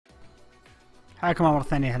حياكم الله مرة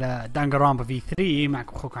ثانية على دنقنرونبا V3.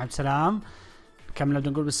 معكم اخوكم عبد السلام. نكمل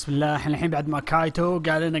بدنا نقول بسم الله. احنا الحين بعد ما كايتو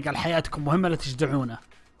قال لنا قال حياتكم مهمة لا تجدعونه،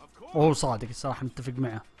 وهو صادق الصراحة، متفق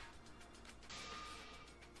معه.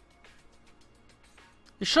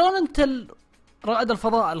 شلون انت رائد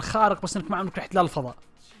الفضاء الخارق بس انك ما عمرك رحت للفضاء؟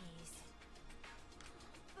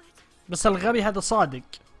 بس الغبي هذا صادق.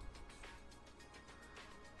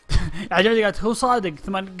 عجبني قالت هو صادق،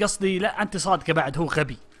 ثم قصدي لا انت صادقة بعد، هو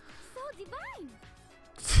غبي.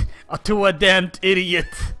 تو دامت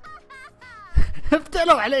إيريت.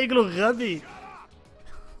 ابتلوا عليه يقولوا غبي.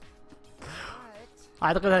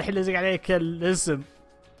 اعتقد الحين لزق عليك الاسم.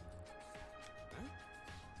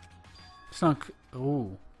 شلونك؟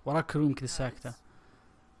 اوه وراك روم كذا ساكتة.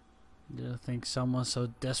 Do you think someone so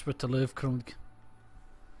desperate to live كروم؟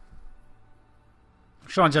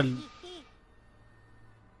 شلون جل؟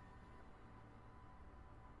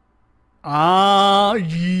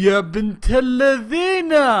 يا بنت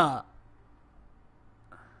الذين.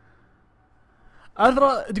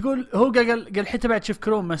 اذرا تقول هو قال حتى بعد شوف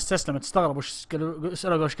كروم ما استسلمت، استغرب وش قالوا،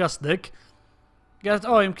 سألوا وش قصدك؟ قالت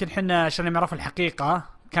اوه يمكن حنا عشان يعرفوا الحقيقة،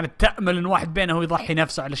 كانت تأمل ان واحد بينه هو يضحي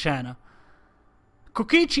نفسه علشانه.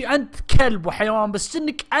 كوكيتشي انت كلب وحيوان، بس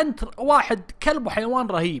انك انت واحد كلب وحيوان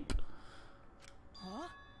رهيب.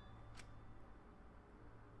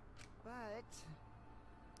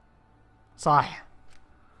 صح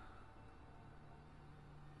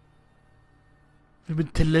يا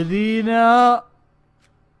بنت الذين.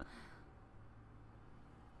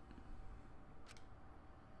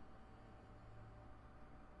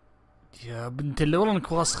 يا بنت اللي والله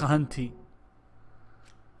انك وسخة انتي.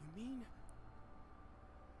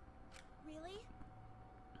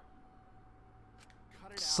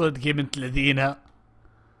 صدق يا بنت الذين.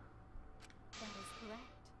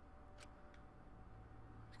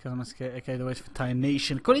 كذا ويت في تاين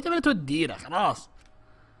نيشن كل تبي تودينا خلاص.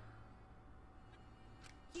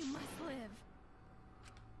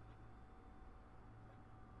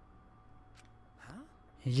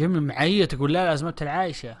 يجيب معية تقول لا لازم ابتل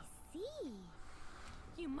عايشة.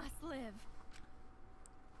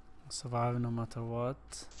 survive no matter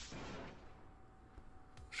what.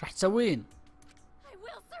 ايش راح تسوين؟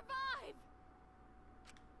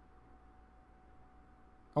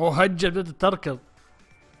 اوه هجة بدأت تركض.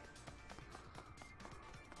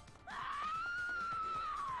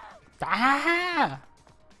 تعال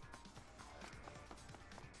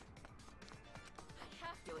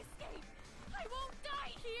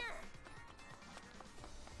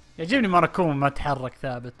يعجبني مرة كوم ما تحرك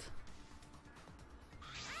ثابت.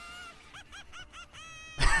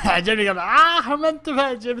 عجبني قبل ما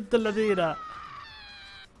انتبهت يا بنت الذين.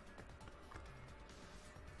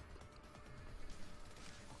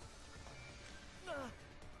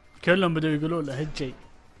 كلهم بدوا يقولون له هجي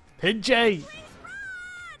هجي.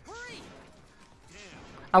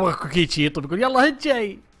 ابغى كوكيتشي يطب يقول يلا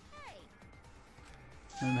هجي.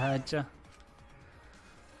 المهاجة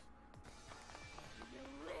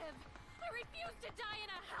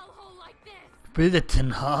بدأت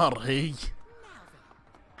تنهار هي.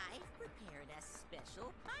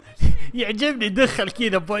 يعجبني دخل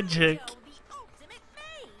كذا بوجهك.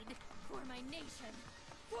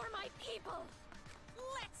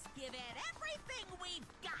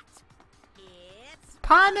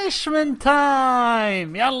 punishment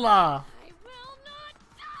time يلا.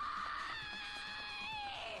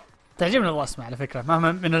 تعجبني الرسمة على فكرة،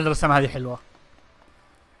 مهما من الرسم هذه حلوة.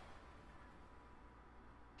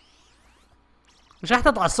 مش راح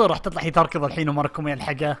تطلع الصورة، راح تطلع هي تركض الحين ومركم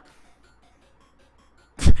يلحقه.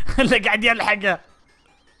 اللي قاعد يلحقه.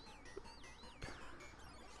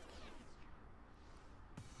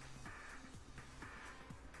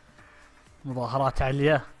 مظاهرات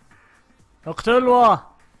عليا.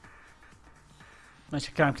 اقتلوه. ماشي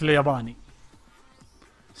الكلام كله ياباني.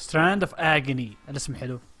 ستراند اوف اجني الاسم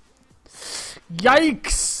حلو.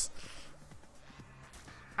 يايكس.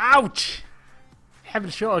 اوتش.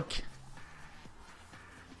 حبل شوك.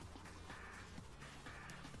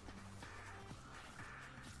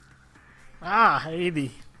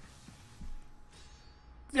 هيدي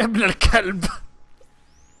يا ابن الكلب.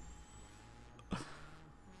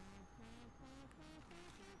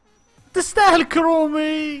 تستاهل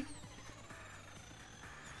كرومي.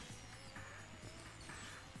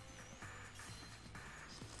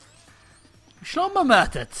 شلون ما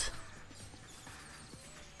ماتت؟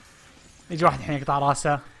 يجي واحد الحين يقطع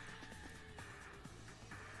راسه.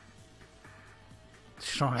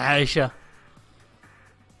 شلون عايشة؟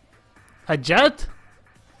 هجت؟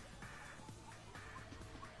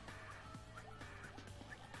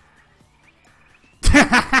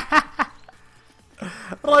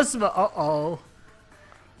 رسمة اوه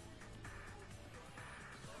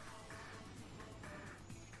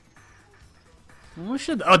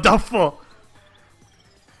وش ذا؟ دفه.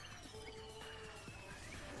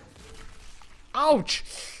 اوتش.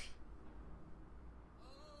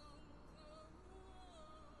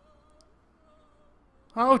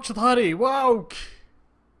 اوتش ظهري. واوك.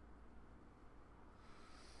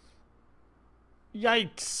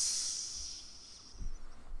 يايكس.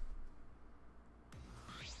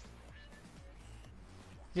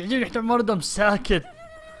 يعجبني حتى مردم ساكت.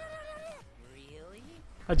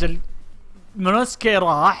 اجل مونوسكي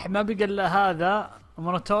راح، ما بقى الا هذا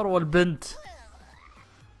مونوتور والبنت.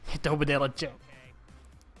 حتى هو بدا يرجع.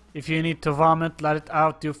 If you need to vomit, let it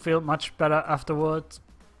out. You feel much better afterwards.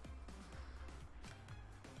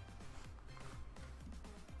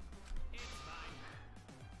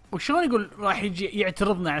 وشلون يقول راح يجي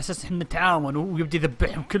يعترضنا على اساس احنا نتعاون ويبدي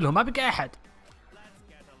يذبحهم كلهم؟ ما بقى احد.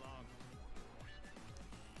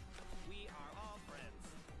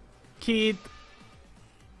 اكيد.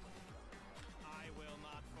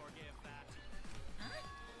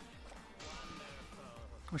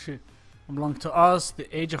 وش belong to us. The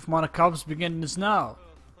age of Mono Cubs begins now.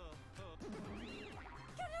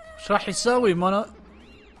 ايش راح يسوي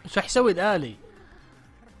ايش راح يسوي الآلي؟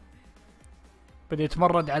 بدي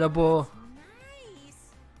يتمرد على ابوه.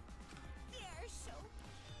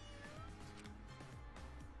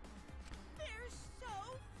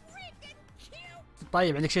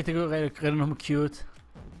 طيب عندك شيء تقول غير انهم كيوت؟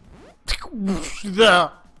 وش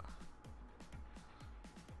ذا؟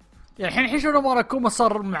 يعني الحين شنو ماراكوما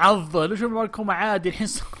صار معضل، وشنو ماراكوما عادي الحين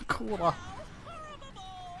صار كورة.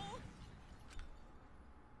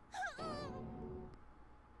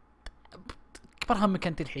 اكبر همك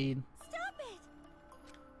انت الحين.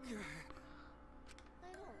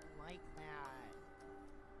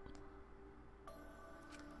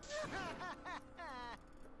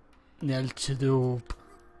 يا الكذوب.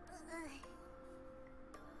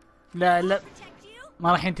 لا لا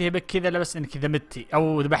ما راح ينتهي بك كذا، لا بس انك اذا متي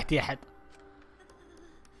او ذبحتي احد.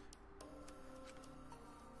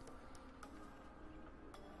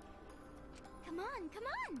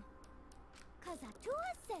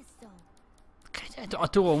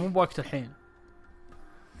 اتوه مو بوقت الحين.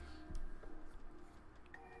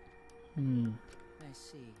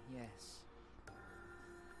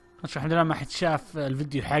 الحمد لله ما حد شاف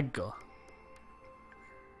الفيديو حقه.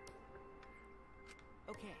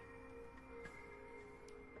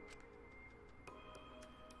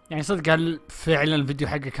 يعني صدق هل فعلا الفيديو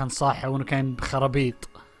حقه كان صح او انه كان بخرابيط؟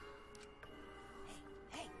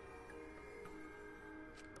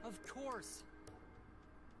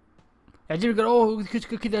 يعجبني يقول اوه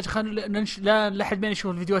كذا لا احد بينا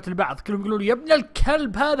يشوف الفيديوهات البعض، كلهم يقولوا لي يا ابن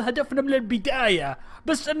الكلب هذا هدفنا من البدايه،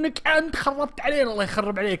 بس انك انت خربت علينا. الله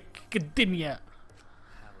يخرب عليك الدنيا.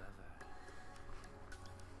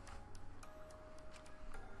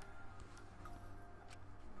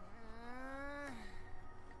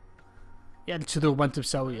 يعني كذوب ما انت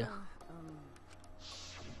مسويه.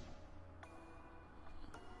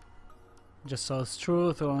 Just saw the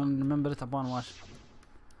truth and remember it upon watch.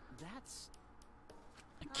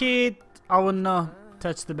 أكيد أو إنه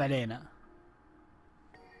تكذب علينا.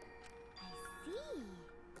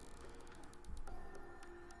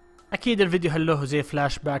 أكيد الفيديو هلوه زي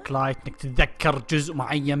فلاش باك لايت إنك تتذكر جزء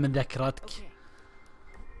معين من ذاكرتك.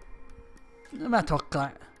 ما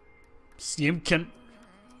أتوقع، بس يمكن.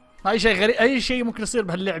 أي شيء غريب، أي شيء ممكن يصير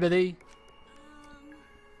بهاللعبة ذي.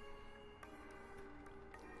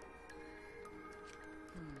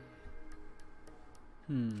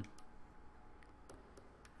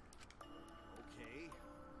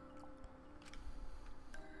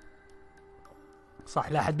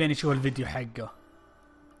 صح لا أحد بين يشوف الفيديو حقه.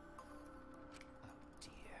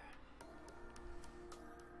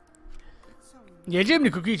 يعجبني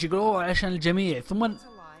كوكيتشي يقول اوه عشان الجميع، ثم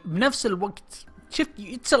بنفس الوقت شفت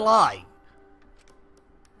اتس لاي.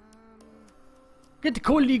 قلت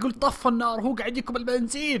هو اللي يقول طفى النار، هو قاعد يكب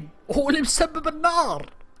البنزين، وهو اللي مسبب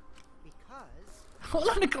النار.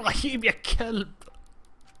 والله انك رهيب يا كلب.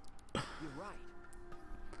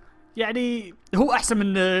 يعني هو احسن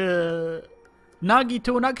من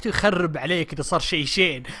ناجيتو يخرب عليك اذا صار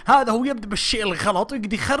شيء، هذا هو يبدأ بالشيء الغلط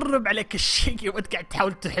ويقدر يخرب عليك الشيء وانت قاعد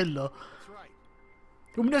تحاول تحله،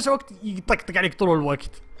 وبنفس الوقت يطقطق عليك طول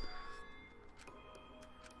الوقت.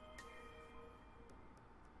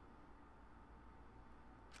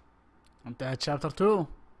 انتهت شابتر 2.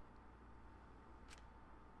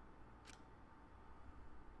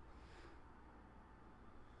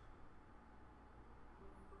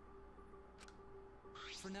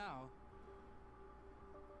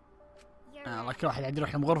 الله كل واحد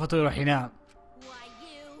يروح لغرفته ويروح ينام.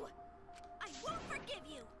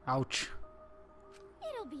 اوتش.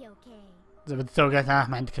 زبدة تو قالت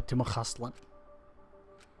ما عندك انت مخ اصلا.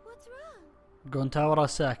 جونتاورا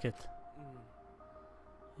ساكت.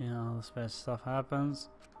 Yeah, this bad stuff happens.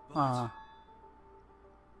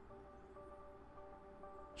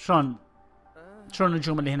 شلون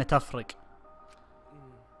النجوم اللي هنا تفرق؟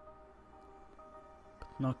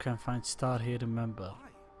 But no can find star here remember.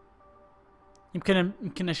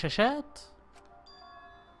 يمكن الشاشات؟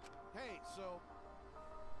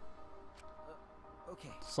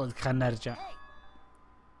 صدق خلنا نرجع.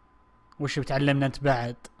 وش بتعلمنا انت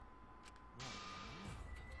بعد؟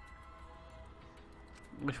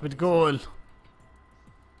 وش بتقول؟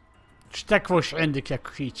 وش تكفى وش عندك يا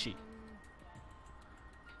كوكيتشي؟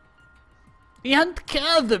 إيه أنت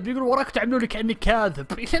كاذب، يقول وراك تعملوا لي كأني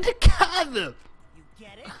كاذب، إيه أنا كاذب.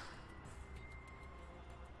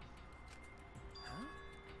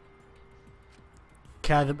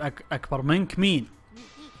 كاذب أكبر منك مين؟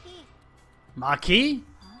 معكي؟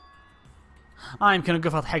 يمكن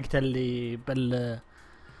القفط حقته اللي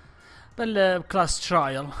بالكلاس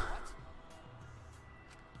ترايل.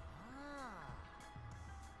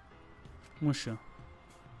 وشو؟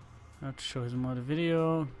 Not to show his more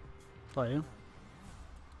video. طيب.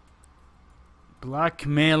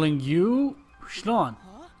 Blackmailing you؟ شلون؟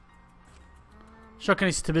 شلون كان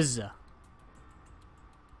يستبزه؟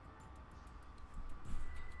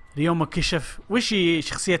 اليوم كشف وش هي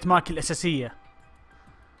شخصية ماكي الأساسية؟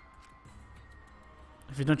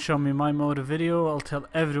 If you don't show me my motor video I'll tell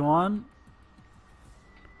everyone.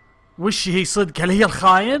 وش هي صدق؟ هل هي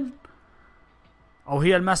الخاين؟ أو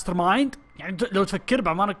هي الماستر مايند؟ يعني لو تفكر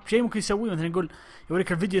بأمانة شيء ممكن يسويه، مثلا يقول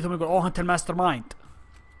يوريك الفيديو ثم يقول أنت الماستر مايند.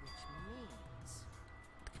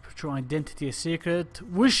 True identity a secret.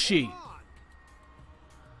 وش هي؟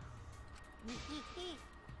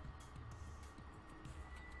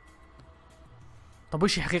 طب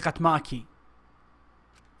وش هي حقيقة ماكي؟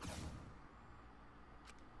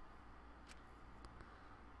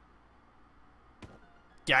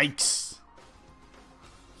 يايكس.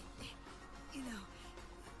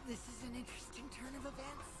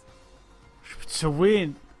 شو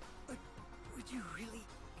بتسوين؟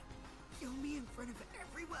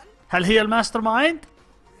 هل هي الماستر مايند؟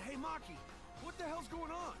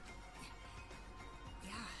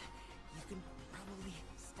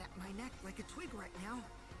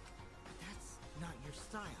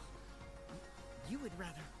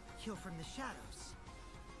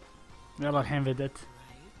 يلا الحين بدت.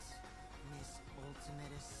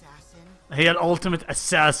 هي الالتيميت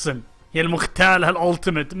اساسن، هي المختالة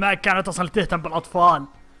الالتيميت، ما كانت اصلا تهتم بالاطفال،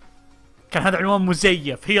 كان هذا عنوان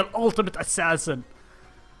مزيف، هي الالتيميت اساسن.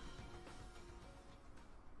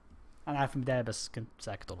 انا عارف من البداية بس كنت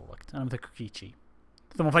ساكت طول الوقت، انا مثل كوكيتشي،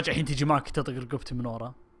 ثم فجأة الحين تجي ماكي تطق رقبتي من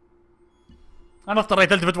ورا. انا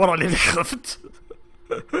اضطريت التفت ورا لين خفت.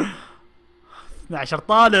 12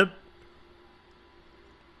 طالب.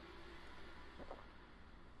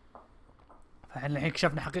 فاحنا الحين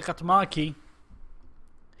كشفنا حقيقة ماكي،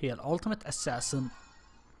 هي الالتيميت اساسن.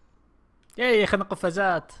 ياي خلنا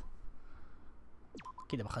قفازات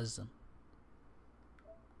كذا بخزن.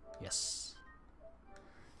 يس.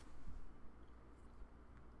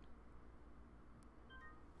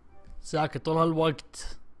 ساكت طول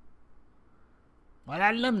هالوقت ولا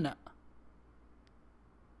علمنا.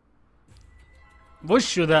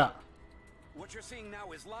 وشو ذا؟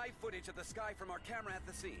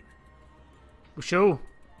 وشو؟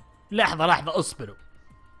 لحظة اصبروا.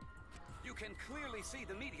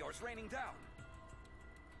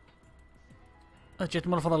 جيت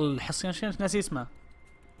مرفض الحصيان شنو ناسي اسمه.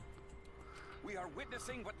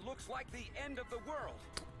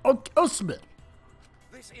 اصبر.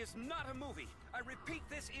 This is not a movie. I repeat,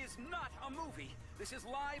 this is not a movie. This is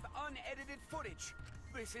live, unedited footage.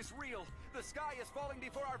 This is real. The sky is falling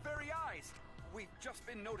before our very eyes. We've just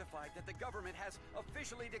been notified that the government has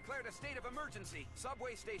officially declared a state of emergency.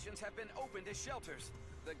 Subway stations have been opened as shelters.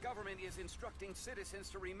 The government is instructing citizens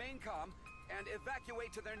to remain calm and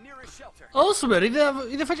evacuate to their nearest shelter. اصبر،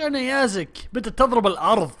 إذا فجأة نيازك بدأت تضرب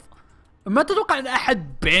الأرض، ما تتوقع أن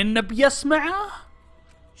أحد بيننا بيسمعه؟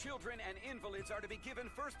 Children and invalids are to be given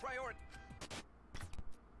first priority.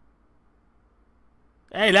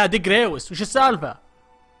 اي لا دق ريوس، وش السالفة؟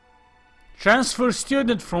 Transfer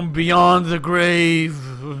student from beyond the grave.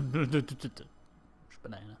 وش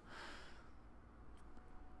بنينا؟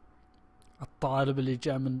 الطالب اللي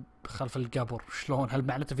جاء من خلف القبر، شلون؟ هل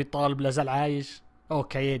معناته في طالب لازال عايش؟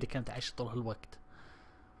 اوكي يدي كانت عايشة طول هالوقت.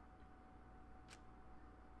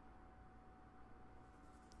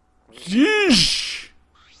 جيش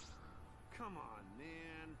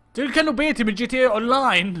تلك كانوا بيتي من GTA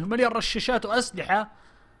اونلاين، مليان رشاشات واسلحه.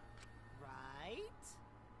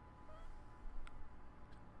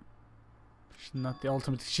 not the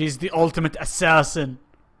ultimate. She's the ultimate assassin.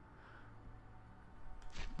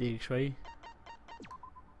 دقيقة شوي.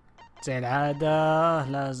 زي العادة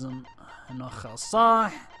لازم نوخر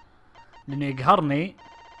صح لانه يقهرني.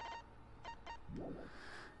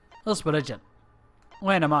 اصبر اجل.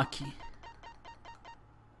 وين ماكي؟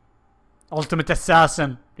 ultimate assassin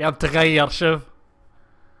يا بتغير شوف.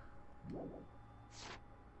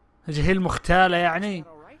 هي هي المختالة يعني.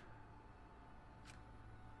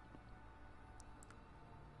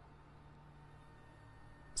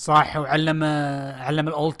 صح وعلم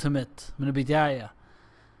الالتيميت من البداية.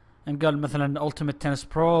 قال مثلا التيميت تنس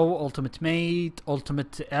برو، التيميت ميت،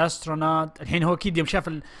 التيميت استرونوت. الحين هو اكيد يوم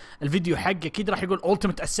شاف الفيديو حقه اكيد راح يقول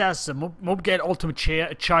التيميت اساسن، مو بقايل التيميت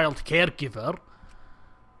تشايلد كير كيفر.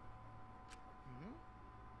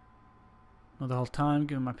 the whole time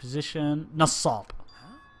given my position. نصاب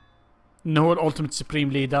انه هو الالتيميت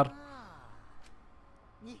سبريم ليدر.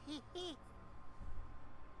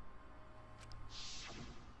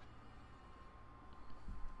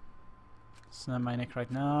 Snap my neck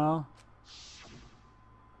right now.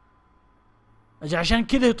 اجي عشان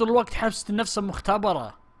كذا طول الوقت حاسة نفسها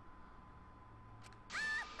مختبرة.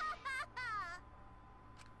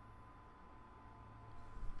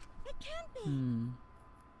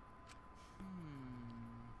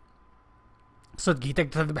 صدق هي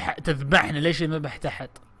تقدر تذبحنا، ليش نذبح تحت؟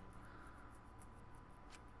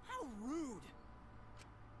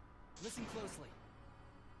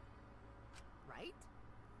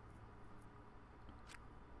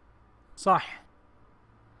 صح.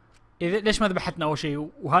 إذا ليش ما ذبحتنا أول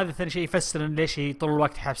شيء؟ وهذا ثاني شيء يفسر إن ليش هي طول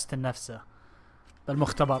الوقت حابسة نفسها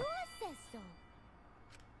بالمختبر.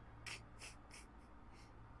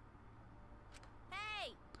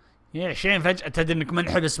 يا عشان فجأة تدري إنك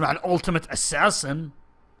منحبس مع الألتيميت أساسن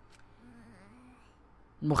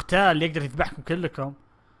مختال يقدر يذبحكم كلكم.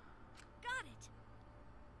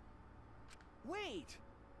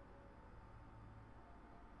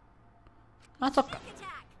 ما أتوقع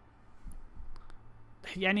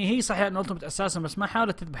يعني هي صحيح ان التيميت اساسا بس ما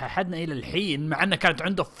حاولت تذبح احدنا الى الحين مع انه كانت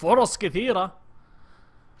عنده فرص كثيره.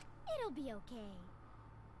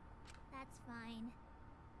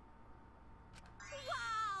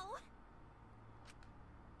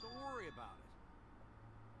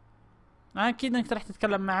 اكيد انك راح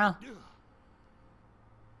تتكلم معاه.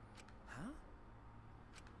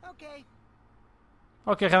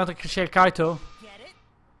 اوكي خلينا نعطيك شيء كايتو.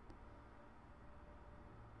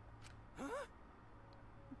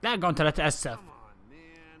 لا قمت لا تأسف.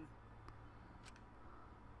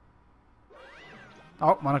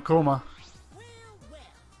 أو ماناكوما.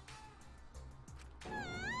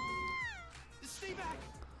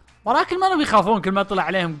 وراك ما بيخافون كل ما طلع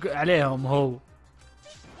عليهم هو.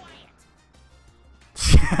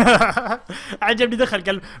 عجبني دخل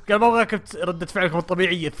قال ما ابغاك ردة فعلكم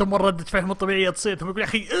الطبيعية، ثم ردة فعلهم الطبيعية تصير ثم يقول يا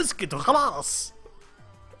اخي اسكتوا خلاص.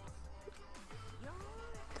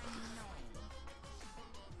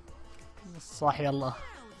 صح يلا.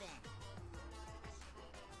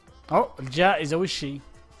 أو الجائزة وش هي؟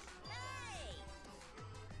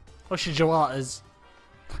 وش الجوائز؟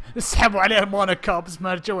 اسحبوا عليه المونا كابز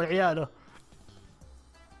ما رجعوا عياله.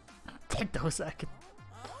 حتى هو ساكت.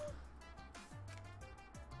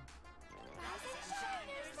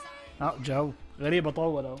 جو غريبة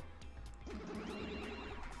طولوا.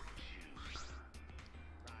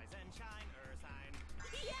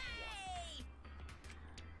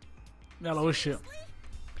 يلا وش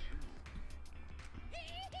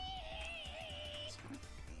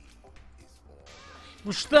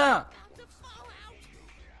وش ذا؟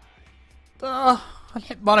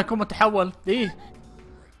 الحين ماناكوما تحول. ايه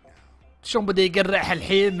شلون بدا يقرعها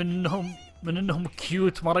الحين من انهم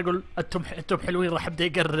كيوت مرة يقول انتم حلوين راح ابدا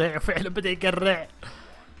يقرع وفعلا بدا يقرع.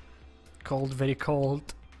 cold very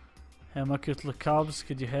cold. هي ما كيوت لك كابز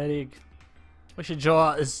could you هاريق. وش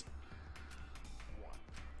الجوائز؟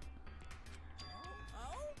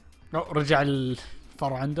 رجع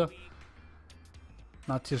الفرع عنده.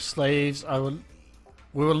 not your slaves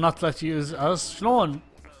we will not let you use us. شلون؟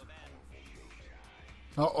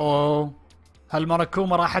 هل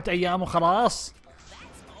ماناكوما راحت ايامه خلاص؟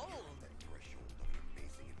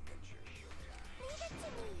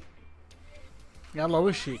 يلا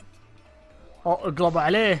وشي؟ اقلبوا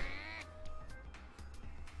عليه.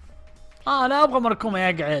 لا ابغى ماناكوما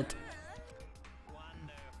يقعد.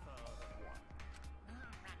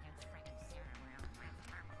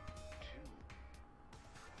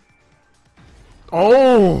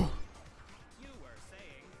 اوه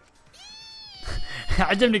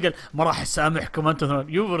عجبني قال ما راح اسامحكم انتم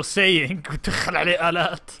يو ور سينج وتدخل عليه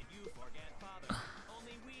الات.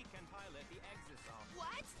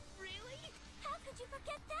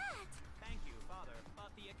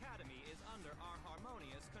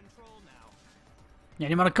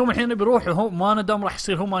 يعني ماناكوما الحين بيروح وهو ما ندم راح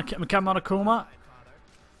يصير هو مكان ماناكوما.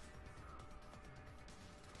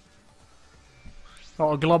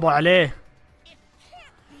 او قلبوا عليه.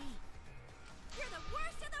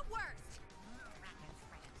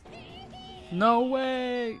 نو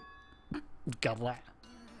واي. تقرع.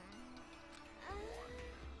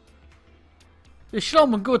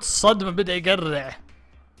 شلون من قوة الصدمة بدأ يقرع.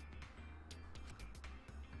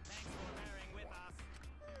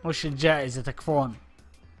 وش الجائزة تكفون؟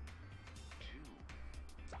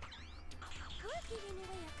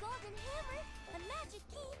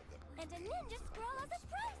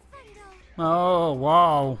 اوه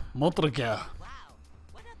واو مطرقة.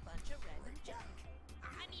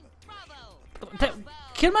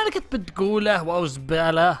 كل ما كنت بتقوله واو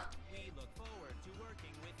زبالة.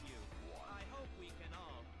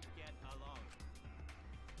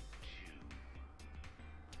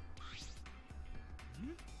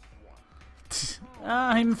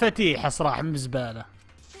 هي مفاتيح صراحة من زبالة.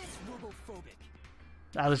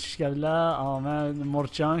 هذا ايش قال؟ لا ما مور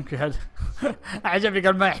تشانك هذا. عجبني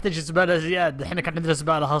قال ما يحتاج زبالة زيادة، احنا كان عندنا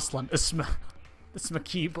زبالة اصلا اسمه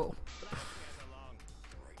كيبو.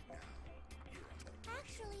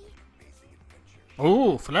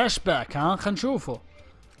 اوه فلاش باك. خلينا نشوفه.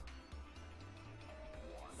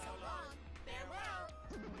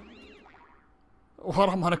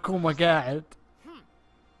 ورا ماناكوما قاعد.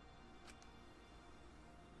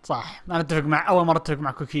 صح انا اتفق مع اول مرة اتفق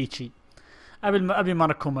مع كوكيتشي. ابي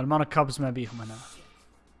ماناكوما. الماناكابز ما بيهم انا.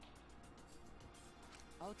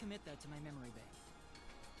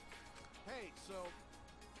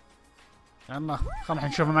 يلا خلينا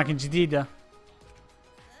نشوف اماكن جديدة.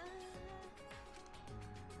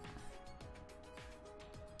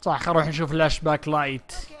 صح خلينا نروح نشوف فلاش باك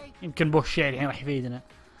لايت. يمكن بوه الشيء الحين راح يفيدنا.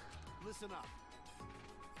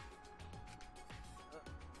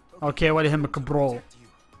 اوكي ولا يهمك برو.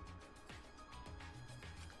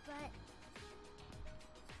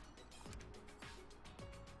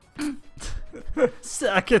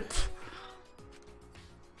 ساكت.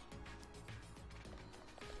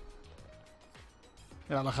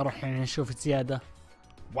 يلا خلينا نروح نشوف زيادة.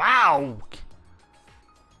 واو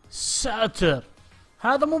ساتر.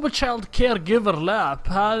 هذا مو بالتشايلد كير جيفر لاب،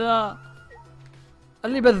 هذا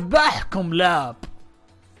اللي بذبحكم لاب.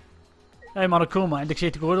 اي ماناكوما عندك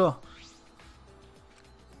شيء تقوله؟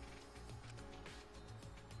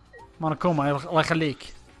 ماناكوما الله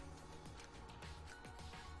يخليك.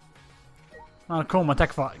 ماناكوما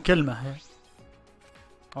تكفى كلمة.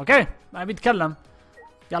 اوكي ما بيتكلم.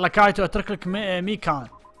 يلا كايتو اترك لك ميكان.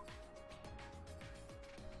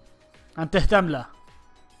 انت تهتم له،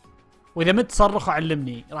 واذا مت صرخ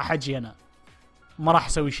وعلمني راح اجي انا، ما راح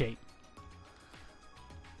اسوي شيء.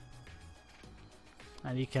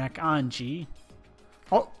 هذيك هناك انجي.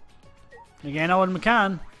 اوه لقينا اول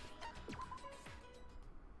مكان.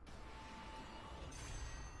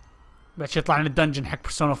 بعد يطلع لنا الدنجن حق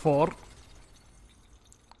بيرسونا 4.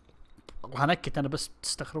 والله هنكت انا بس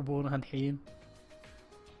تستغربونها الحين.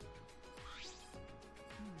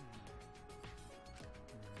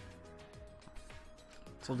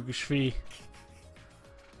 صدق ايش فيه؟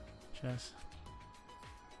 شاس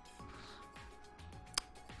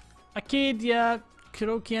اكيد يا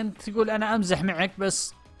كروكي انت تقول انا امزح معك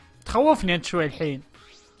بس تخوفني انت شوي الحين.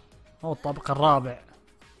 هو الطابق الرابع.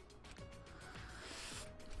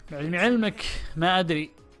 بعلمي علمك ما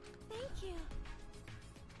ادري.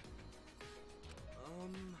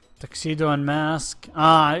 تكسيدو ان ماسك.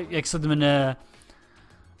 يقصد من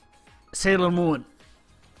سيلر مون.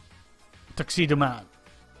 تكسيدو مان.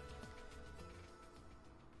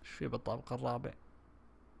 ايش في بالطابق الرابع؟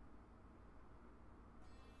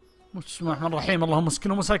 بسم الله الرحمن الرحيم. اللهم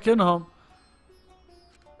اسكنهم مساكنهم.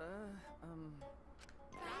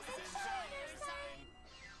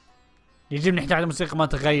 يجيبني نحتاج الموسيقى ما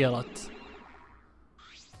تغيرت.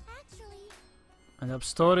 An up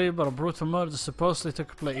story but a brutal murder supposedly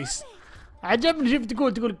took place. عجبني شوف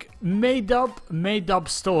تقول made up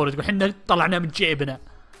story. تقول احنا طلعناه من جيبنا.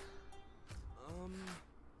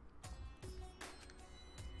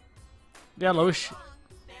 يلا وش؟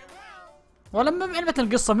 ولا ما بعلمت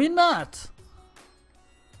القصة مين مات؟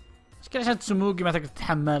 ايش كذا عشان تسموقي ما تقدر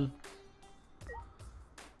تتحمل.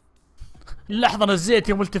 اللحظة نزيت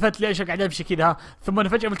يوم التفت لي ايش قاعد امشي كذا ثم انا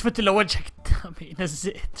فجأة التفت الا وجهك قدامي.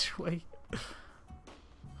 نزيت شوي.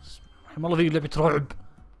 والله ذي لعبة رعب.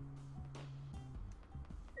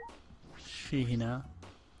 ايش في هنا؟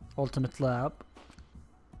 Ultimate Lab.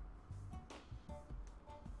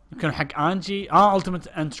 يمكن حق انجي. Ultimate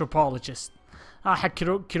Anthropologist. حق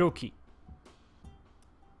كيروكي.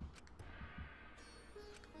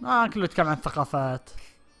 كله يتكلم عن الثقافات.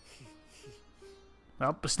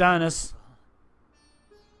 يب استانس.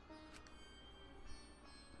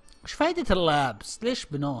 وش فايدة اللابس؟ ليش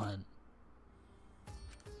بنوهن؟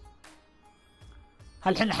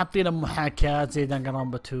 هل احنا حاطين محاكاة زي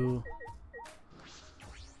دنقنرونبا 2؟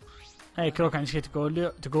 اي كروك عن شيء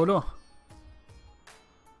تقولوه؟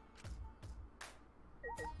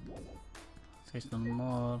 سيس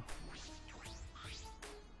النار.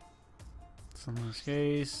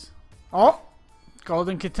 كيس. اوه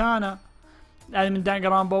جولدن كيتانا. هذا من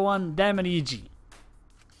دنقنرونبا 1 دائما يجي.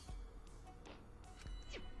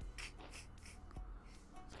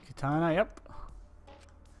 كيتانا يب.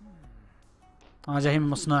 جاي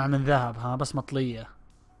مصنوعة من ذهب ها بس مطلية.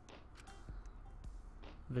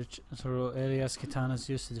 through areas katanas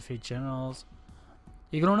used to defeat generals.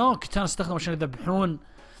 يقولون اوه كيتانا استخدموا عشان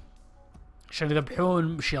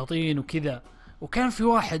يذبحون شياطين وكذا. وكان في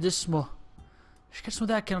واحد اسمه ايش كان اسمه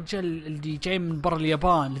ذاك الرجال اللي جاي من برا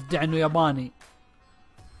اليابان اللي ادعى انه ياباني.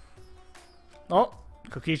 اوه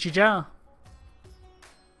كوكيتشي جاء.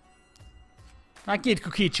 اكيد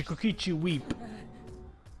كوكيتشي ويب.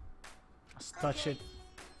 ستاتشت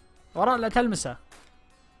وراء لا تلمسه.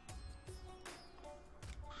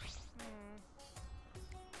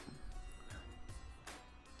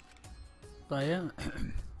 طيب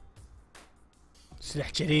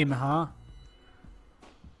سلاح جريمة ها.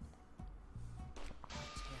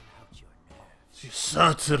 يا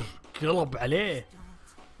ساتر قلب عليه.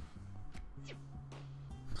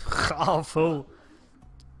 خافوا.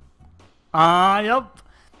 يب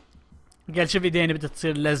قال شوف يديني بدها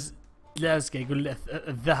تصير لازقة. يقول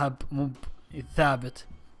الذهب مو ثابت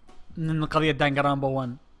من قضية دنقنرونبا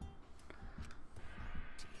 1.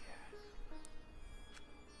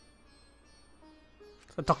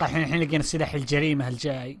 اتوقع الحين لقينا سلاح الجريمة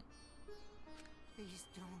الجاي.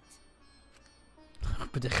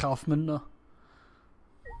 بدي اخاف منه.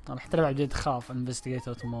 انا حتى لو بديت اخاف.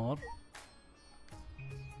 انفستيجيتور تمور.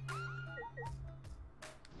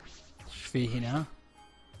 ايش فيه هنا؟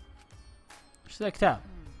 ايش ذا كتاب؟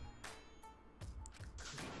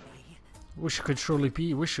 وش could surely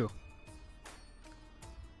be؟ وشو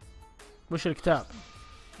الكتاب؟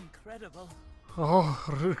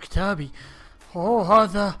 اوه كتابي. اوه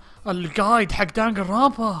هذا الجايد حق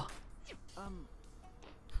دنقنرونبا.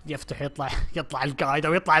 يفتح يطلع الجايد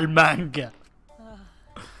او يطلع المانجا.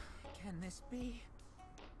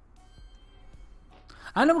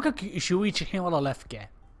 انا ممكن يشويك الحين والله لفقه.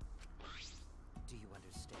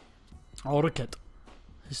 او ركض.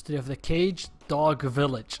 History of the Caged Dog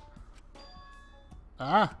Village.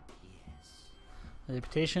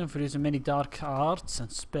 Reputation for using many dark arts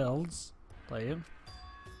and spells. طيب.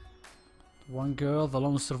 One girl, the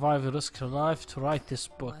lone survivor, risked her life to write this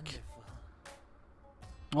book.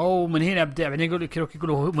 أوه من هنا بدأ. بعدين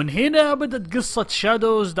يقولوا من هنا بدأت قصة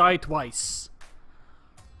Shadows Die Twice.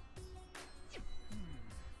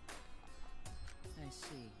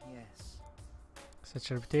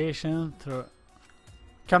 Such reputation through.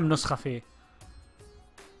 كم نسخة فيه؟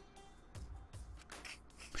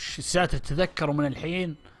 ساتر تذكروا من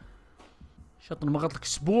الحين. شطن مغط لك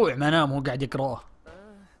اسبوع ما نام وهو قاعد يقراه.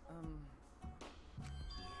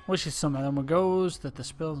 وش السمع لما goes that the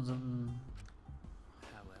spells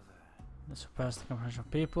surpass the comprehension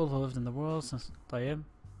of people who lived in the world since. طيب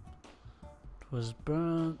it was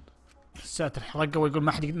burned. ساتر حرقه ويقول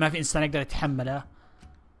ما في انسان يقدر يتحمله.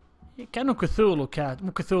 كانوا كثولو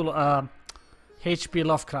مو كثولو. اتش بي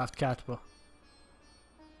لافكرافت كاتبه.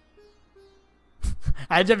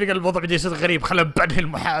 عجبني الموضوع بدي يصير غريب. خلنا نبني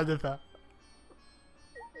المحادثة.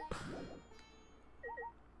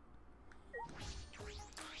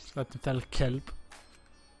 مثل الكلب.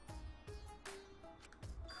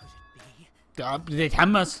 بدي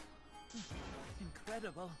يتحمس.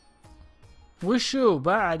 وشو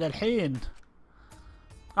بعد الحين؟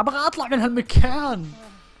 ابغى اطلع من هالمكان.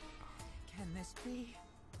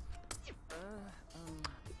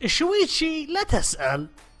 شويتشي لا تسأل.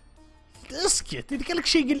 اسكت. اذا قال لك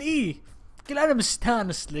شيء قل ايه. قل انا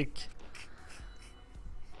مستانس لك.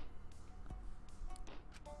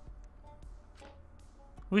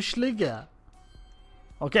 وش لقى؟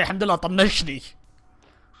 اوكي الحمد لله طنشني.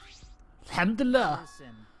 الحمد لله.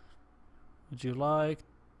 Would you like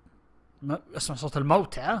اسمع صوت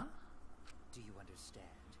الموتى.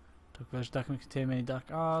 document contain many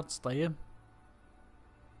dark arts. طيب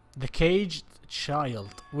The Caged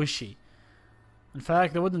Child. وشي؟ In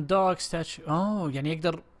fact the wooden dog statue. يعني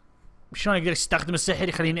يقدر شلون يقدر يستخدم السحر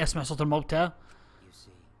يخليني اسمع صوت الموتى؟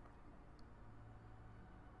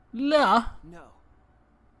 لا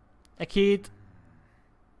اكيد.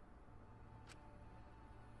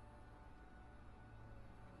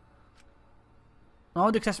 ما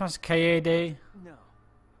ودك تسمع كايدي؟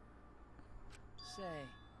 Say.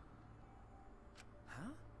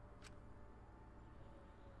 Huh?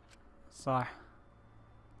 صح.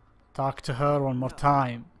 Talk to her one more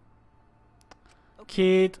time.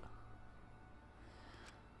 أكيد.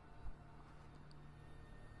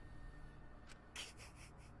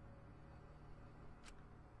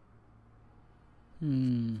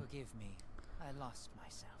 Forgive me. I lost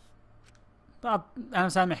myself. طب انا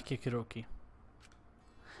مسامحك يا كيروكي.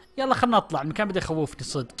 يلا خلنا نطلع، المكان بدا يخوفني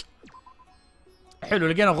صدق. حلو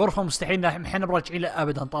لقينا غرفة مستحيل احنا براجعين لها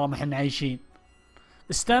ابدا طالما احنا عايشين.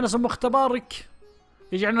 استانس بمختبرك.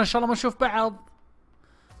 يجعلنا ان شاء الله ما نشوف بعض.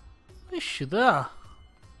 ايش ذا؟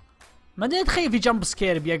 ما ادري اتخيل في جمب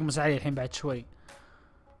سكير بيقمص علي الحين بعد شوي.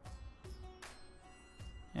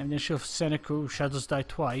 يعني بدنا نشوف سينيكو شادوز داي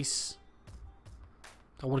توايس.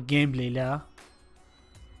 طور جيم بلاي لا.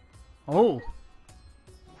 اوه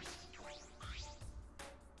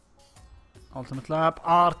التيمت لاب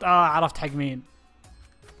ارت. عرفت حق مين.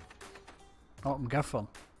 اوه مقفل.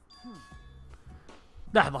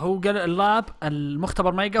 لحظة هو قال اللاب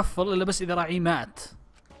المختبر ما يقفل الا بس اذا راعي مات.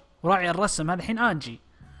 وراعي الرسم هذا الحين انجي.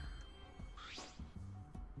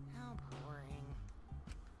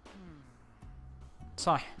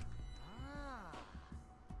 صح.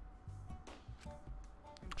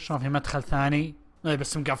 شلون في مدخل ثاني؟ اي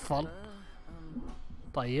بس مقفل.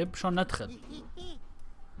 طيب شلون ندخل؟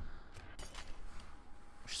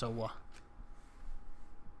 وش سوى؟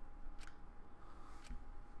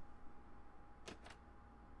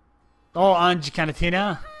 اوه انجي كانت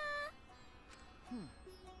هنا.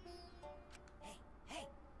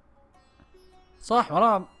 صح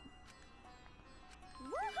وراه.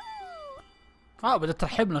 بدأت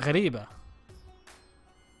ترحبنا غريبة.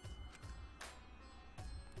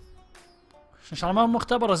 ان شاء الله ما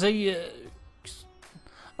مختبرة زي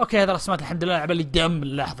اوكي هذا رسمات الحمد لله عبالي دم.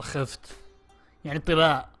 لحظة خفت يعني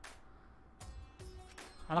طلاء.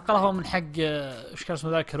 على الاقل هو من حق ايش كان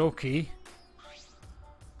اسمه ذاك روكي.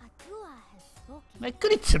 ما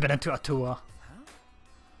يكون يتسبن انتو اتوا.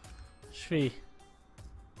 ايش فيه؟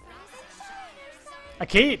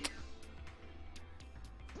 اكيد.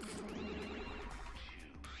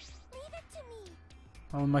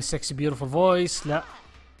 Oh my sexy beautiful voice. لا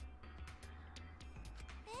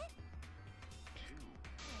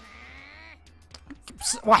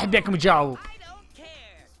واحد بيكم يجاوب.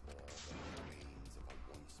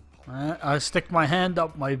 I stick my hand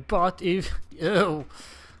up my butt if ew.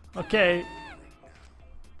 Okay.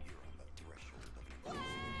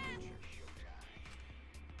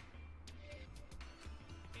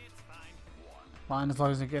 Fine as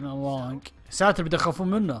long as they're getting along. ساتر بدي يخافون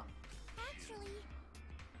منه.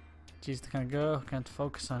 Jeez can't go can't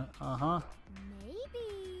focus on it.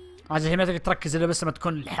 عاد هي ما تقدر تركز الا بس لما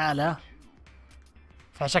تكون الحالة.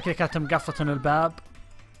 فعشان كذا كانت مقفلة الباب.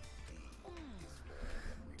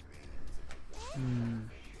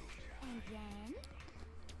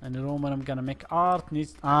 And the room when I'm gonna make art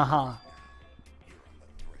needs.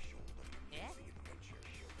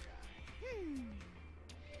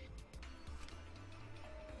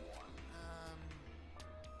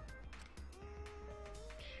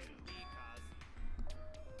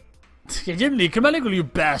 يعجبني كل ما يقول يو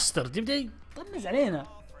باسترد يبدا يطنز علينا.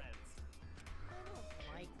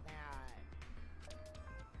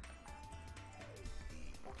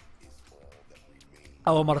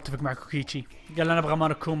 اول مرة اتفق مع كوكيتشي قال انا ابغى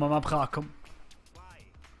مانوكوما ما ابغاكم.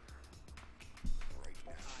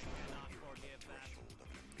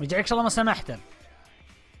 ويجعلك شاء الله ما سمحته.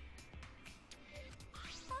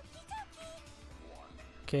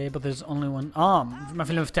 اوكي but there's only one. ما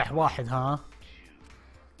في الا مفتاح واحد.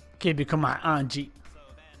 اكيد بيكون مع انجي.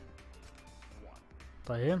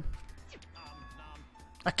 طيب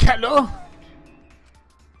اكله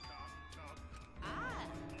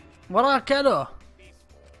وراه اكله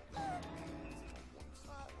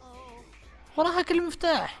وراها كل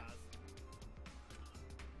مفتاح.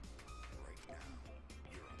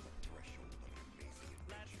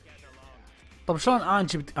 طب شلون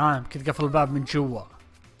انجي كنت قفل الباب من جوا.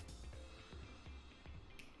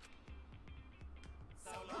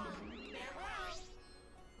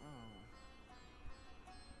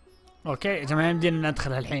 اوكي يا جماعة يمدينا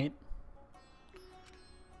ندخل الحين.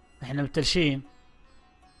 احنا متلشين.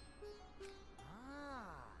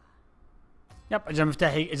 يب اجل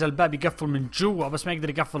مفتاحي اجل الباب يقفل من جوا بس ما يقدر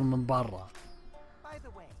يقفل من برا.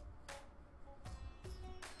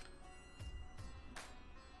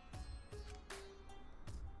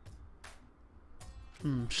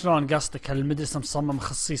 شلون قصدك هالمدرسة مصمم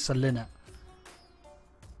خصيصا لنا؟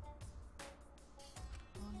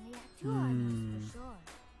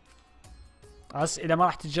 أسئلة ما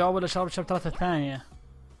راح تتجاوب إلا شباب الشابترات الثانية.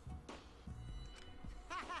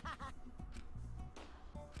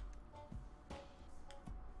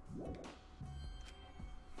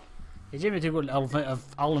 يجيني تقول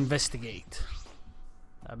I'll investigate.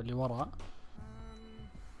 الباب اللي ورا.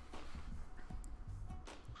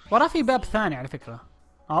 ورا في باب ثاني على فكرة.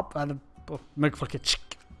 هذا مقفل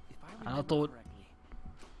كتشك على طول.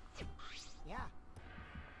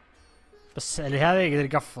 بس اللي هذا يقدر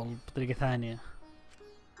يقفل بطريقة ثانية.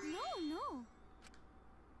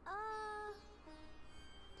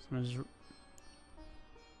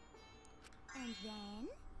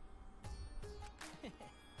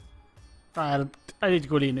 اللي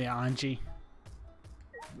تقولينه يا انجي.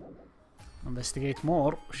 investigate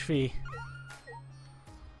more. وش فيه؟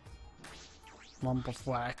 lump of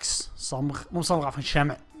wax. صمغ، مو صمغ عفوا،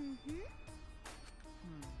 شمع.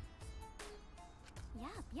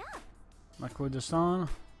 ماكودستان.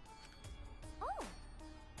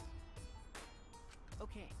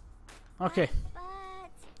 اوكي.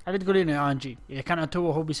 اللي تقولينه يا انجي، اذا كان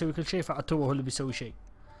عتوه هو بيسوي كل شيء فعتوه هو اللي بيسوي شيء.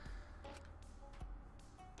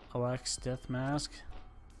 واكس ديث ماسك.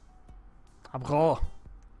 ابغوه.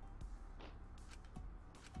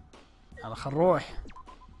 يلا خل نروح.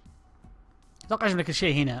 اتوقع جبنا كل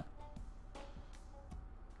شيء هنا.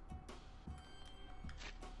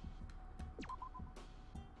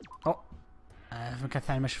 اوه في مكان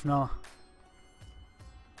ثاني ما شفناه.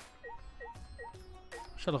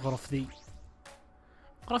 وش الغرف ذي؟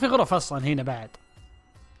 في غرف اصلا هنا بعد.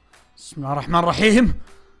 بسم الله الرحمن الرحيم.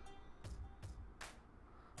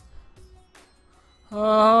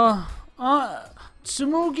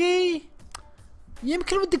 تسموقي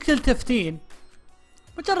يمكن ودك تلتفتين.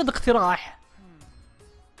 مجرد اقتراح.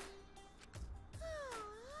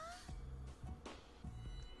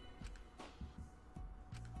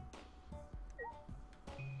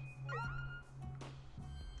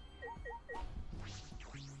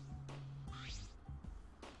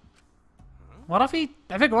 ورا في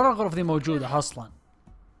على فكرة ورا الغرف ذي موجودة اصلا.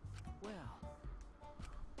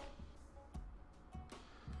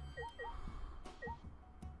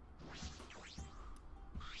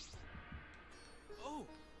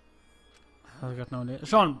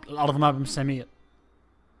 شلون الارض ما بمسامير؟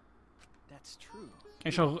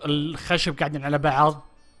 يعني شلون الخشب قاعدين على بعض؟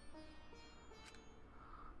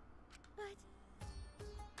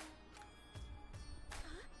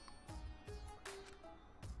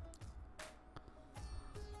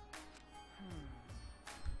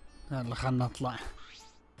 يلا خلنا نطلع.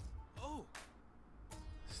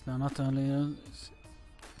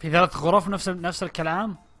 في 3 غرف نفس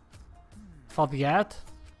الكلام فاضيات.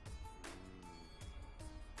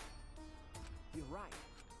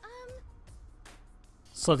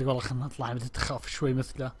 صدق والله خلنا نطلع. بديت اخاف شوي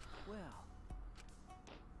مثله.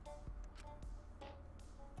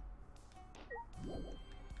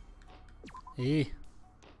 ايه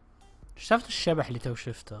شفت الشبح اللي تو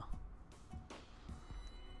شفته.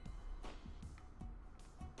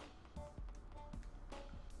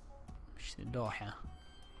 مش اللوحة.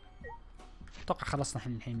 اتوقع خلصنا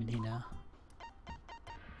احنا الحين من هنا.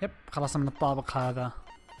 يب خلصنا من الطابق هذا.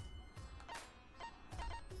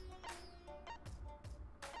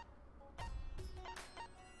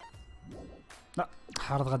 لا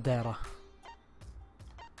حارة غدارة.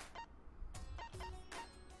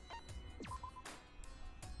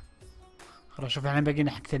 خلاص شوف احنا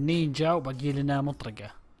باقينا حقة النينجا وباقي لنا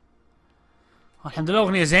مطرقة. الحمد لله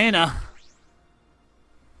اغنية زينة.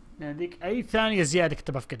 هذيك اي ثانية زيادة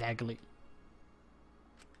كنت بفقد عقلي.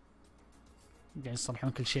 قاعد يصلحون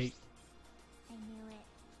كل شيء.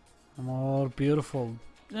 more beautiful.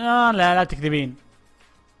 لا تكذبين.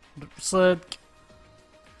 صدق.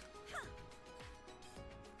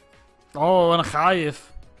 اوه انا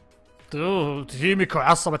خايف. تجيميكو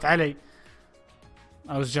عصبت علي.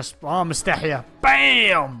 I was just مستحية.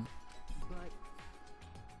 بام.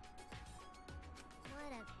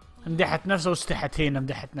 مدحت نفسه واستحت هنا.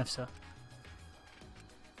 مدحت نفسه.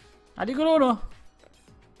 اللي يقولونه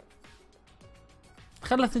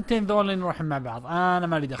خلى الثنتين ذول نروح مع بعض. انا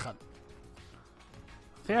مالي دخل.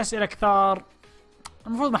 في اسئلة كثار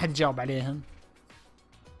المفروض ما حد يجاوب عليهم.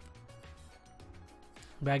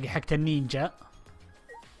 باقي حقة النينجا.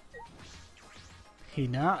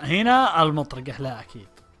 هنا المطرقة. لا اكيد.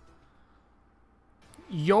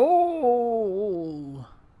 يو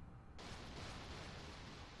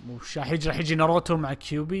مش راح يجي ناروتو مع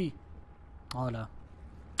كيوبي.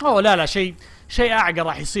 لا لا شيء اعقل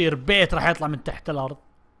راح يصير. بيت راح يطلع من تحت الارض.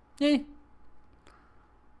 ايه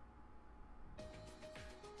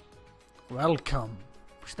ويلكم.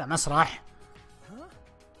 وش ذا مسرح؟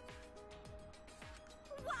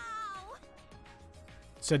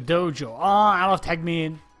 سدوجو. عرفت حق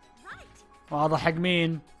مين. واضح حق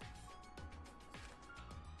مين.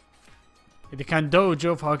 اذا كان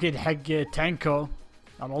دوجو فهو اكيد حق تانكو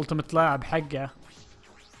الالتيميت لاعب حقه.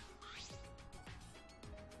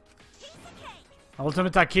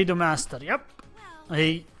 الالتيميت اكيد وماستر. يب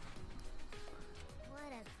هي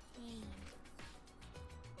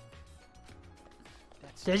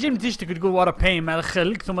تعجبني تشتك تقول ورا بين مع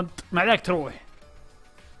الخلق ثم مع ذاك تروح.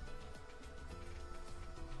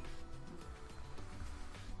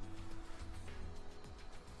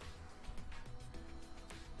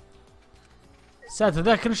 ساتر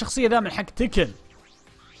ذاك الشخصية ذا من حق تكن.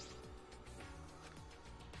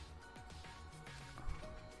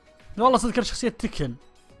 والله صدق الشخصية تكن.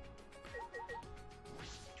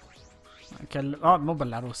 مو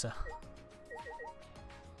بالعروسة.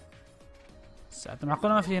 ساتر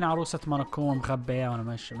معقولة ما في هنا عروسة مونوكو مخبية وانا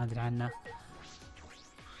ما ادري عنها.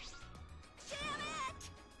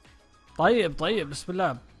 طيب بسم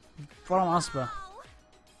الله. فرا معصبة.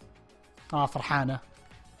 فرحانة.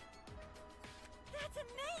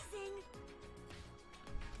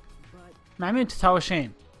 مع مين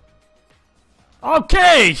تتهاوشين؟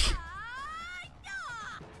 اوكي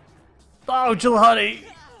طاوج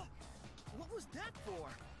ظهري.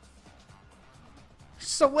 ايش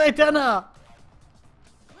سويت انا؟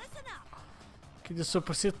 كذا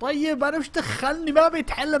سوبر سي. طيب انا وش دخلني؟ ما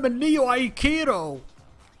بيتعلم النيو ايكيرو.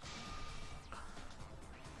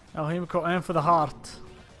 او هيمكو ايم فور ذا هارت.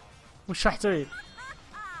 وش راح تسوي؟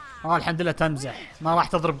 الحمد لله تمزح. ما راح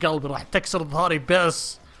تضرب قلبي، راح تكسر ظهري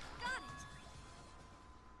بس.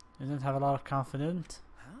 You didn't have a lot of confidence.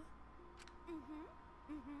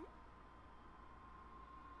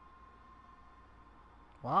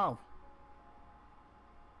 واو.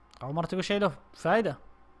 أول مرة تقول شيء له فايدة.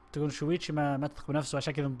 تقول شويتشي ما تثق بنفسه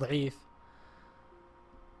عشان كذا ضعيف.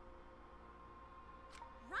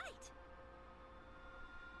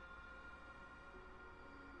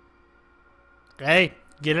 اي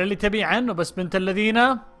قل اللي تبي عنه، بس بنت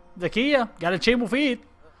الذين ذكية قالت شيء مفيد.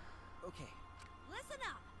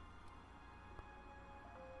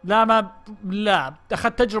 لا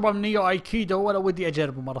اخذت تجربة من نيو ايكيدو ولا ودي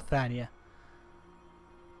اجربه مرة ثانية.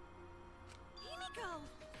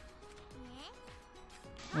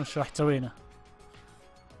 وش راح تسوينا؟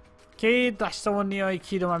 اكيد راح تسوون نيو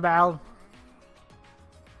ايكيدو مع بعض.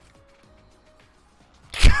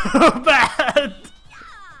 بعد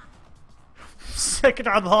سكت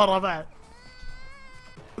على ظهرها بعد.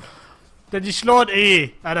 تدري شلون؟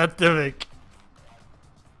 ايه انا اتفق.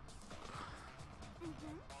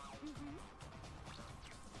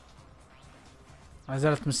 ما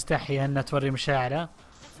زالت مستحية انها توري مشاعرها.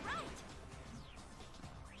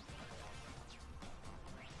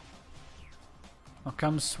 Oh,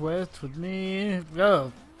 come sweat with me.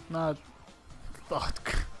 Go. Not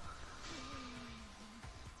thought.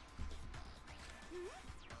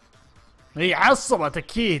 هي عصبت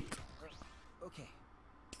اكيد.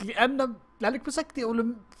 لانك مسكتي او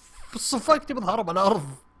صفقتي بظهرها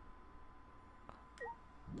بالارض.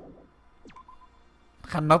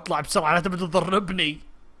 خلنا نطلع بسرعة، لا تبي تضربني.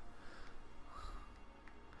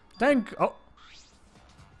 ثانك. اوه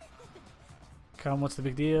كم واتس ذا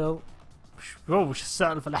بيج ديل؟ وش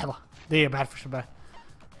السالفة؟ لحظة دقيقة بعرف وش بعد.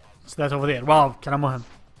 It's that over there. واو كلام مهم.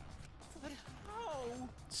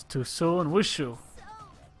 It's too soon. وشو؟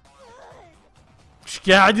 وش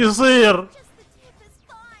قاعد يصير؟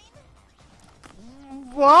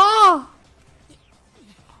 واو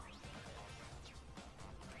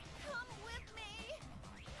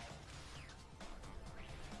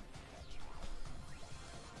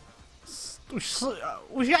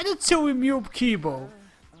وش قاعدة تسوي ميو بكيبو؟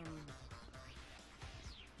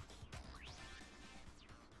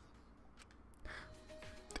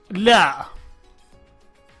 لا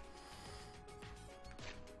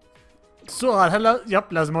السؤال هلا. يب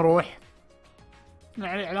لازم اروح.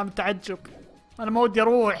 يعني علامة تعجب. انا ما ودي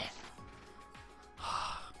اروح.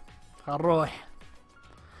 نروح.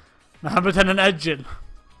 محبة ان نأجل.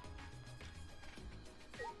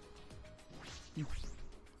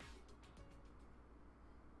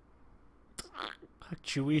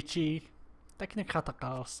 تشويتشي تكنيك خطأ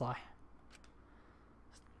قرار صح.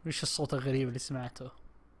 وش الصوت الغريب اللي سمعته؟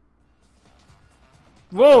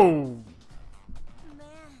 واو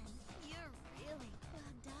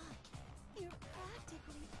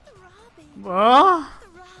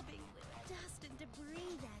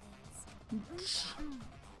ايش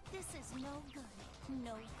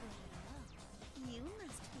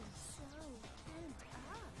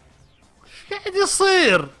قاعد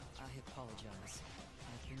يصير؟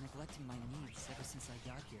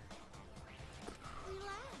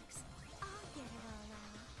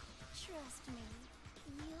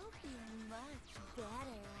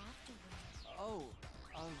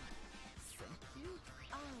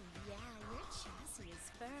 She is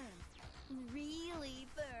firm. Really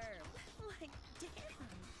firm. Like, damn.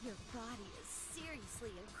 Your body is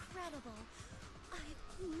seriously incredible. I've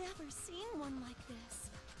never seen one like this.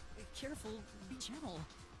 Careful, be gentle.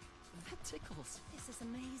 That tickles. This is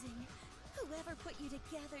amazing. Whoever put you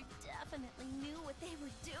together definitely knew what they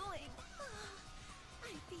were doing.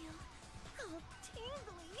 I feel all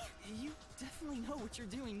tingly. You definitely know what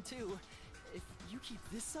you're doing, too. If you keep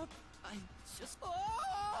this up, I just...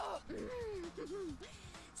 Oh!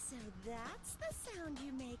 So that's the sound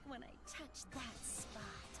you make when I touch that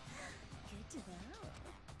spot. Good to know.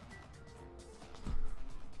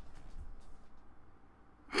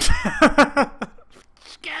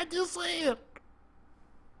 ايش قاعد يصير؟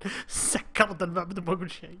 سكرت الماء بدون ما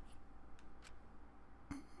اقول شيء.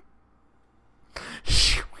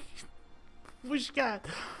 وش قاعد؟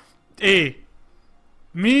 ايه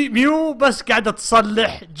ميو بس قاعدة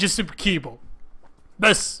تصلح جسم كيبو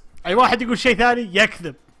بس. اي واحد يقول شيء ثاني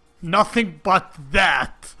يكذب. Nothing but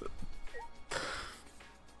that.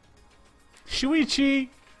 شويتشي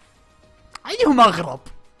ايهم اغرب؟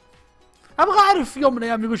 ابغى اعرف يوم من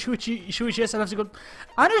الايام يقول شويتشي يسأل نفسه يقول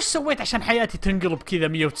انا ايش سويت عشان حياتي تنقلب كذا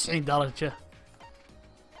 190 درجة؟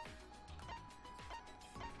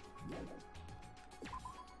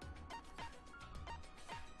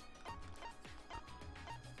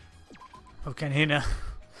 هو كان هنا.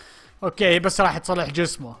 اوكي بس راح تصلح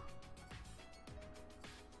جسمه.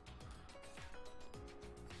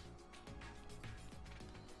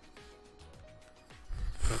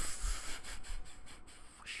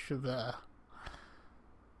 شو ذا؟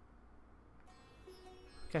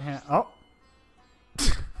 كان هنا. اوه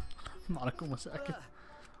معكم ساكت.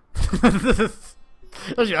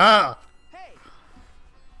 ارجع.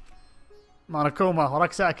 ماركوما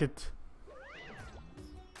وراك ساكت.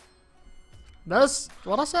 بس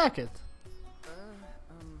ورا ساكت.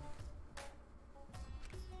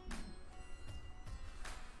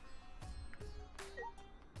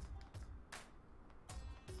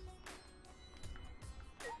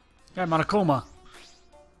 يا ماركوما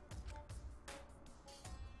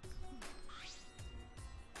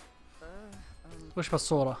وش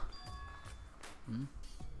بالصورة؟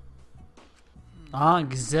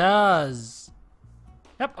 قزاز.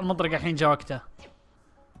 يب المطرقة الحين جا وقته.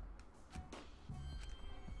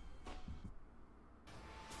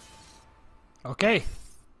 اوكي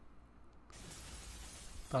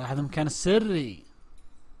طلع هذا المكان السري.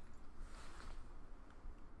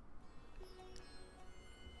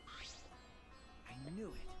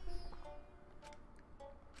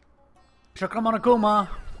 شكرا ماركوما.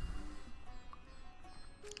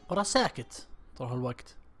 ورا ساكت طول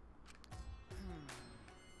الوقت.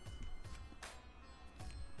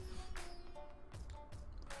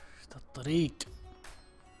 الطريق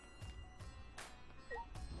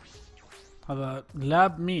هذا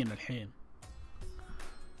لاب مين الحين؟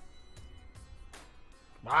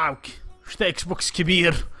 واو وش ذا اكس بوكس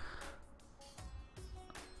كبير.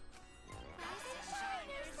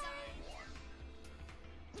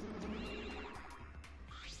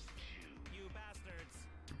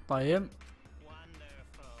 طيب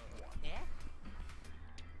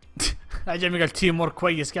عجبني قال تيم ورك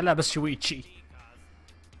كويس. قال لا بس شويتشي.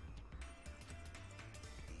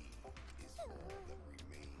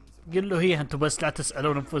 قل له هي انتم بس لا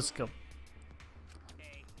تسألون انفسكم.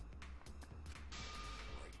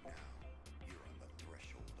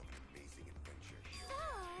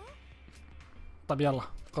 طب يلا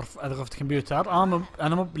غرفة كمبيوتر.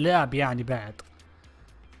 انا مو بلعب يعني بعد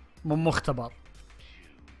مو مختبر.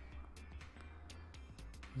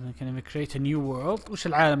 كان create a new world. وش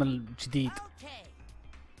العالم الجديد؟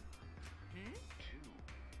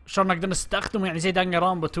 شلون نقدر نستخدمه يعني زي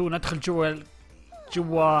دانجنرونبا 2 ندخل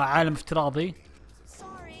جوا عالم افتراضي.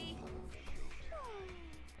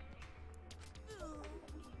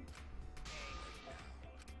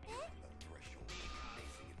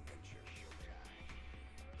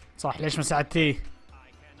 صح ليش ما ساعدتيه؟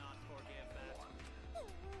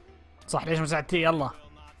 صح ليش ما ساعدتيه؟ يلا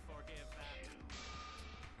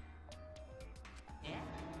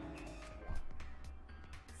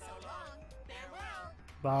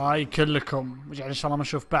باي كلكم. وجعل ان شاء الله ما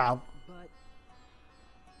نشوف بعض.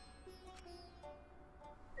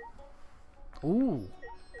 اوه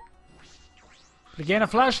لقينا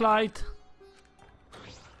فلاش لايت.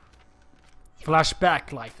 فلاش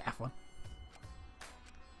باك لايت عفوا.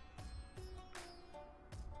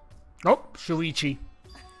 اوب شويتشي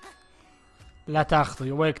لا تاخذه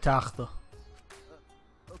يا ويلك تاخذه.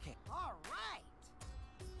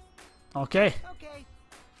 اوكي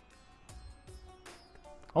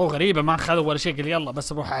اوه غريبة ما اخذوا ولا شيء. قال يلا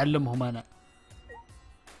بس بروح اعلمهم انا.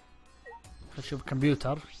 نشوف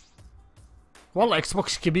كمبيوتر. والله اكس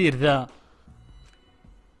بوكس كبير ذا،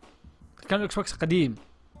 كان اكس بوكس قديم.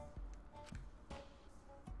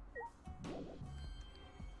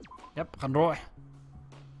 يب خلينا نروح.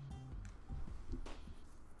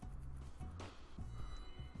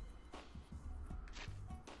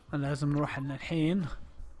 لازم نروح لنا الحين.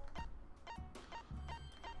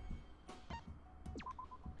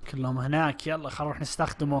 كلهم هناك. يلا خلينا نروح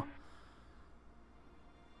نستخدمه.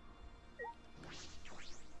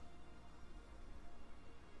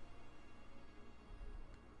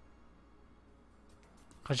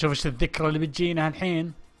 خلينا نشوف ايش الذكرى اللي بتجينا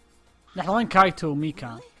الحين. لحظة وين كايتو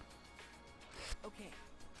وميكا؟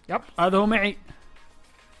 يب هذا هو معي.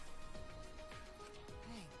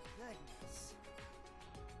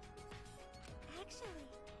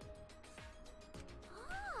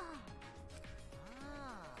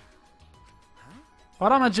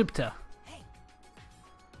 ورا ما جبته.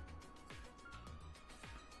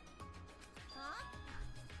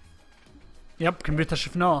 يب كمبيوتر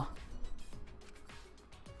شفناه.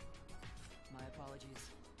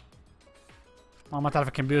 ما تعرف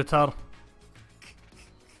الكمبيوتر.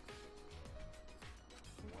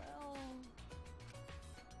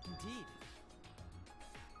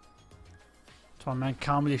 طبعا مان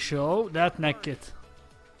كوميدي شو. لا تنكت،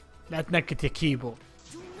 لا تنكت يا كيبو.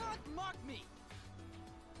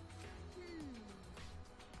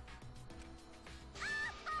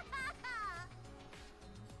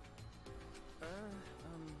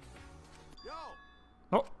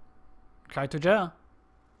 اوه كايتو جاء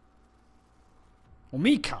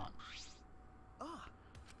وميكان.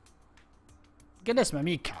 قال اسمه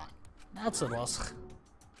ميكان، لا تصير وسخ.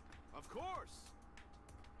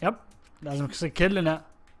 يب لازم نصير كلنا.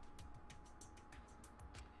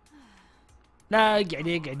 لا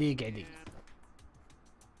اقعدي اقعدي اقعدي.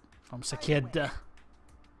 امسك يده.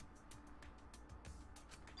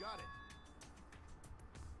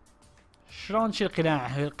 شلون نشيل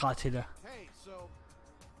قناعه القاتله؟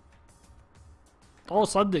 اوه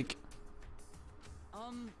صدق.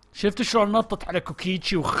 شفت شلون نطت على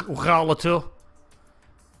كوكيتشي وخالته؟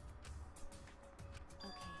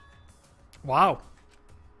 واو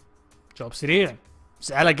جواب سريع.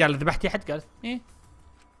 سأله قال ذبحتي احد؟ قالت ايه.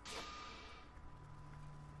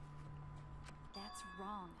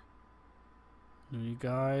 You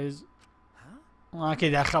guys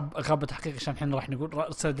كذا اخبط تحقيق عشان الحين راح نقول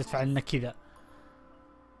ردة فعلنا كذا.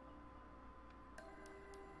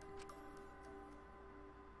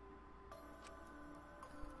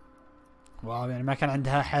 واو يعني ما كان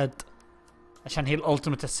عندها احد عشان هي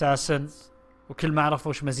الالتيميت اساسن، وكل ما عرفوا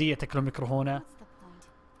وش مزيته كلهم يكرهونه.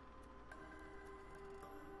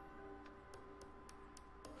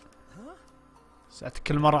 ساعات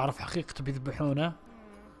كل مرة اعرف حقيقته بيذبحونه.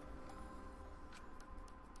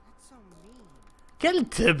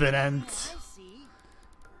 قلت ابن انت.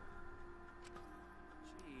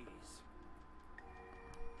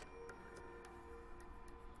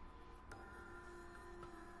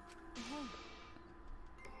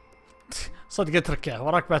 صدق اتركه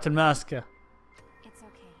وراك بات الماسكة.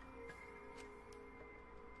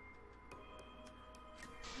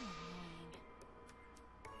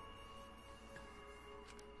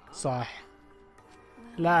 صح.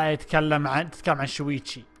 لا تتكلم عن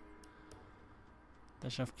شويتشي.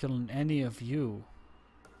 شاف كل any of you.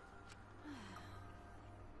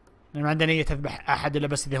 ما عنده نية تذبح احد الا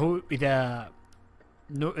بس اذا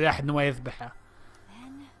احد نوى يذبحه.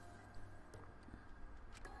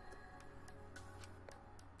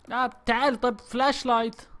 لا تعال طيب فلاش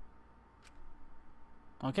لايت.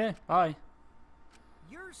 اوكي هاي.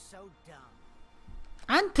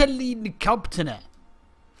 انت اللي نكبتنا.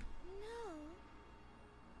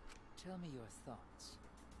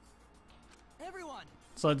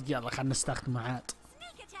 صدق يلا خلنا نستخدمه عاد.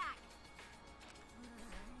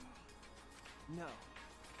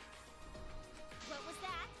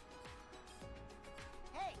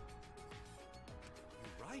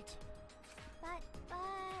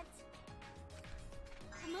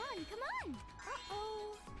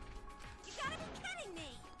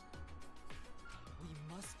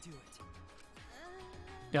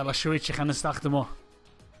 يلا شويتشي خلنا نستخدمه.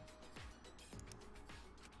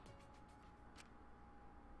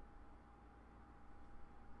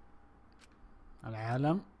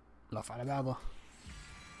 العالم لف على بعضه.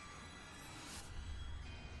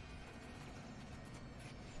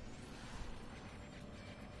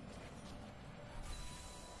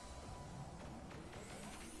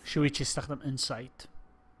 شويتشي يستخدم انسايت.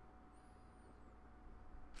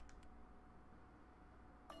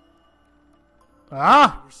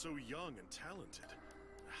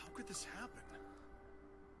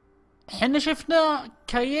 احنا شفنا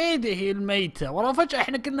كايدة هي الميتة ورا فجأة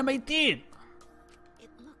احنا كنا ميتين. It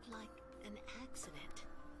looked like an accident.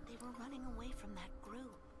 They were running away from that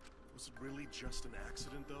group. Was it really just an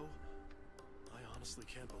accident, though? I honestly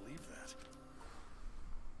can't believe that.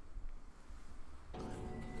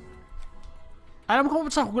 انا مو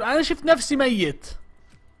بصح اقول انا شفت نفسي ميت.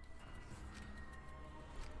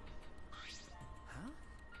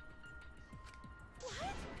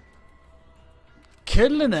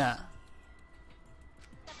 كلنا.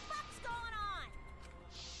 The fuck's going on?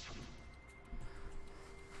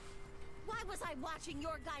 Why was I watching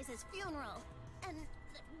your guys' funeral? And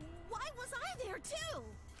why was I there too?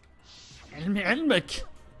 علمك.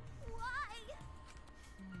 Why?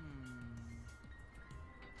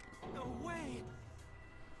 No way!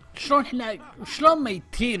 شلون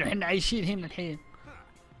ميتين وحنا عايشين هنا الحين؟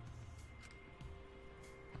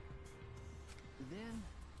 Then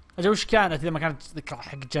اجل وش كانت اذا ما كانت ذكرى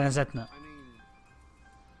حق جنازتنا؟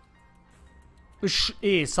 وش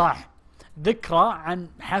ايه صح ذكرى عن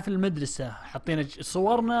حفل المدرسة، حاطين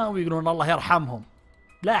صورنا ويقولون الله يرحمهم.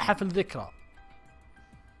 لا حفل ذكرى،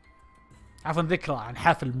 عفوا ذكرى عن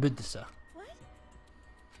حفل المدرسة.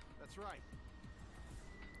 That's right.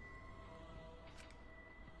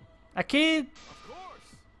 اكيد. Of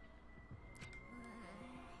course.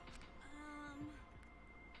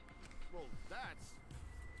 Well, that's...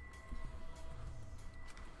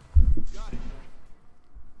 Got it.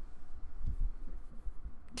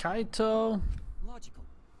 كايتو logical.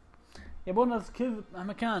 يبون كذب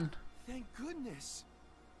مهما كان. Thank goodness.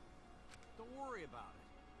 Don't worry about it.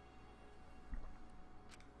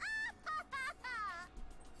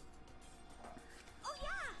 Oh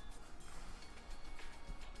yeah.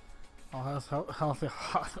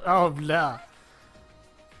 اوه لا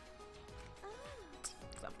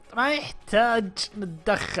ما يحتاج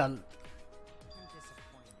نتدخل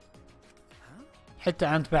حتى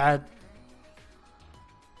انت بعد.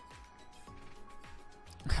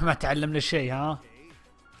 ما تعلمنا شيء ها.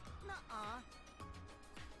 Nuh-uh.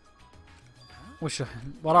 وشو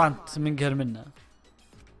وراه انت منقهر منه.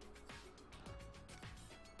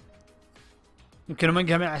 يمكن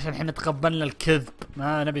منقهر عشان احنا تقبلنا الكذب،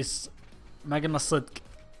 ما نبي ما قلنا الصدق.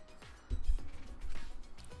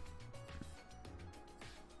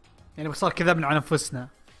 يعني بصار كذبنا على انفسنا.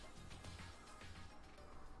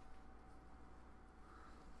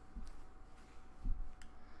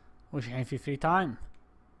 وش الحين في فري تايم؟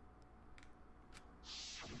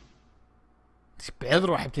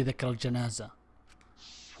 بعذر واحد يتذكر الجنازة.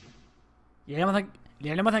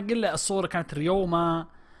 يعني مثلا قل له الصورة كانت ريوما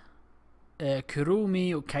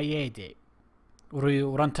كرومي وكايدي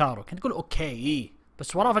ورانتارو، كنت تقول اوكي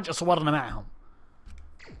بس وراه فجأة صورنا معهم.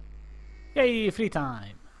 ياي فري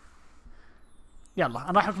تايم. يلا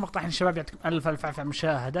انا راح لكم مقطع الشباب، يعطيكم الف الف عافية على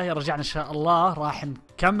المشاهدة. يا رجعنا ان شاء الله راح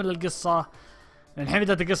نكمل القصة، لان الحين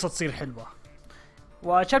بدأت القصة تصير حلوة.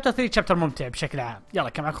 وشابتر 3 شابتر ممتع بشكل عام. يلا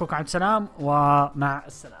كان معكم اخوكم عبد السلام، ومع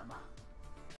السلامة.